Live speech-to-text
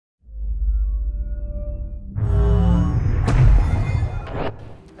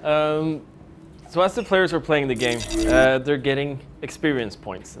So as the players are playing the game, they're getting experience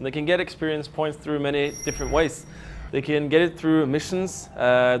points. And they can get experience points through many different ways. They can get it through missions,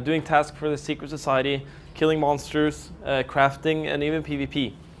 doing tasks for the Secret Society, killing monsters, crafting, and even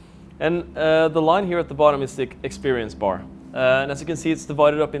PvP. And the line here at the bottom is the experience bar. And as you can see, it's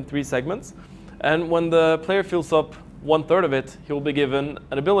divided up in 3 segments. And when the player fills up 1/3 of it, he will be given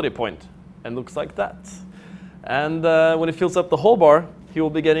an ability point. And looks like that. And when he fills up the whole bar, he will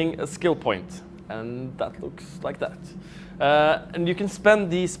be getting a skill point. And that looks like that. And you can spend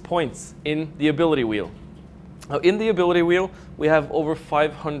these points in the ability wheel. Now, in the ability wheel, we have over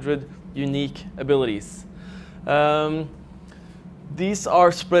 500 unique abilities. These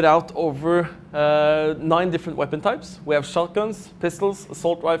are spread out over 9 different weapon types. We have shotguns, pistols,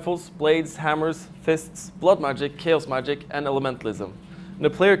 assault rifles, blades, hammers, fists, blood magic, chaos magic, and elementalism. And the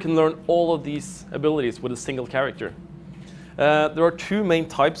player can learn all of these abilities with a single character. There are 2 main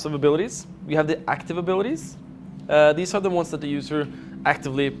types of abilities. We have the active abilities. These are the ones that the user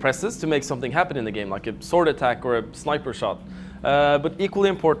actively presses to make something happen in the game, like a sword attack or a sniper shot. But equally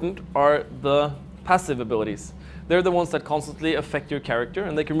important are the passive abilities. They're the ones that constantly affect your character,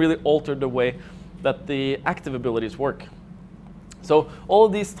 and they can really alter the way that the active abilities work. So all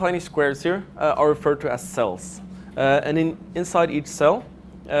of these tiny squares here are referred to as cells. And inside each cell,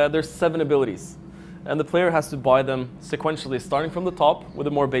 there's 7 abilities. And the player has to buy them sequentially, starting from the top with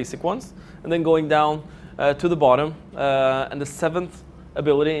the more basic ones, and then going down to the bottom. And the 7th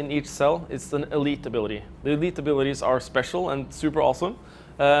ability in each cell is an elite ability. The elite abilities are special and super awesome.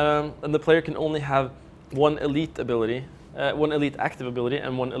 And the player can only have 1 elite ability, 1 elite active ability,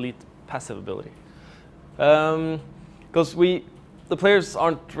 and 1 elite passive ability. Because the players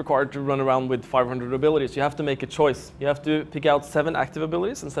aren't required to run around with 500 abilities. You have to make a choice. You have to pick out 7 active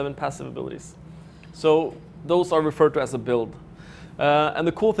abilities and 7 passive abilities. So those are referred to as a build. And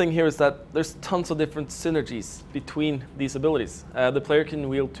the cool thing here is that there's tons of different synergies between these abilities. The player can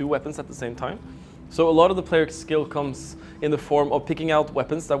wield 2 weapons at the same time. So a lot of the player skill comes in the form of picking out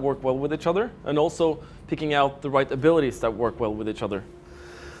weapons that work well with each other, and also picking out the right abilities that work well with each other.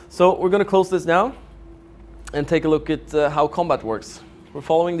 So we're going to close this now and take a look at how combat works. We're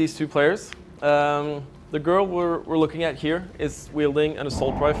following these 2 players. The girl we're looking at here is wielding an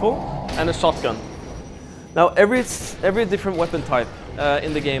assault rifle and a shotgun. Now every different weapon type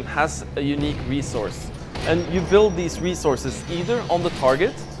in the game has a unique resource. And you build these resources either on the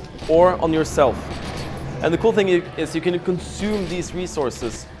target or on yourself. And the cool thing is you can consume these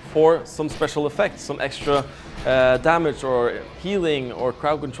resources for some special effects, some extra damage or healing or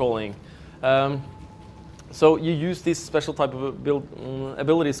crowd controlling. So you use these special type of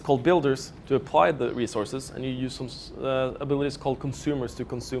abilities called builders to apply the resources, and you use some abilities called consumers to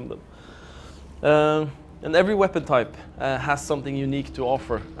consume them. And every weapon type has something unique to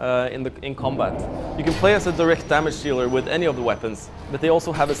offer in combat. You can play as a direct damage dealer with any of the weapons, but they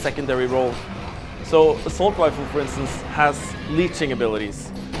also have a secondary role. So assault rifle, for instance, has leeching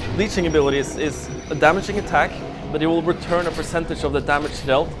abilities. Leeching abilities is a damaging attack, but it will return a percentage of the damage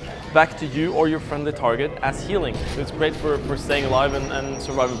dealt back to you or your friendly target as healing. So it's great for staying alive and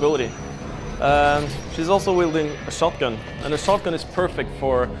survivability. She's also wielding a shotgun, and a shotgun is perfect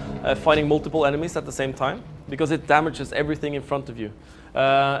for fighting multiple enemies at the same time, because it damages everything in front of you.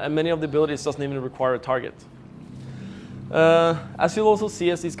 And many of the abilities doesn't even require a target. As you'll also see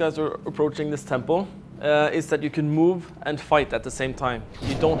as these guys are approaching this temple, is that you can move and fight at the same time.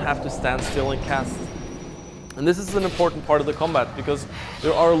 You don't have to stand still and cast. And this is an important part of the combat, because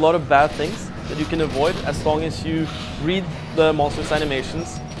there are a lot of bad things that you can avoid as long as you read the monster's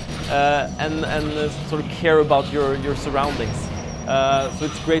animations and sort of care about your surroundings. So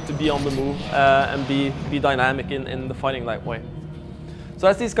it's great to be on the move and be dynamic in the fighting that way. So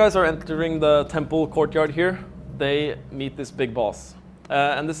as these guys are entering the temple courtyard here, they meet this big boss.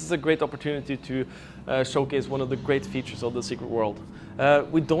 And this is a great opportunity to showcase one of the great features of the Secret World.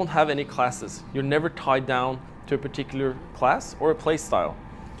 We don't have any classes. You're never tied down to a particular class or a play style.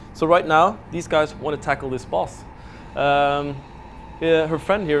 So right now, these guys want to tackle this boss. Her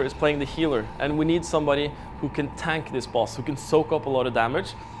friend here is playing the healer, and we need somebody who can tank this boss, who can soak up a lot of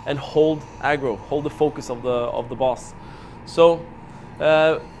damage and hold aggro, hold the focus of the boss. So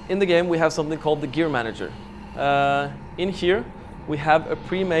in the game, we have something called the Gear Manager. In here, we have a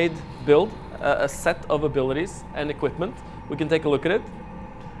pre-made build, a set of abilities and equipment. We can take a look at it.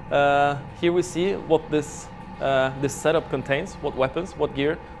 Here we see what this setup contains, what weapons, what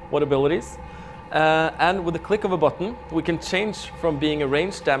gear, what abilities. And with the click of a button, we can change from being a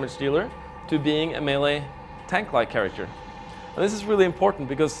ranged damage dealer to being a melee tank-like character. And this is really important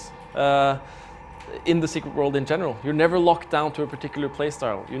because in the Secret World in general. You're never locked down to a particular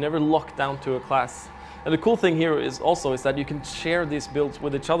playstyle. You're never locked down to a class. And the cool thing here is that you can share these builds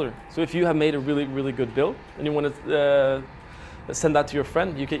with each other. So if you have made a really, really good build and you want to send that to your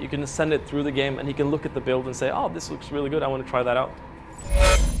friend, you can send it through the game and he can look at the build and say, oh, this looks really good, I want to try that out.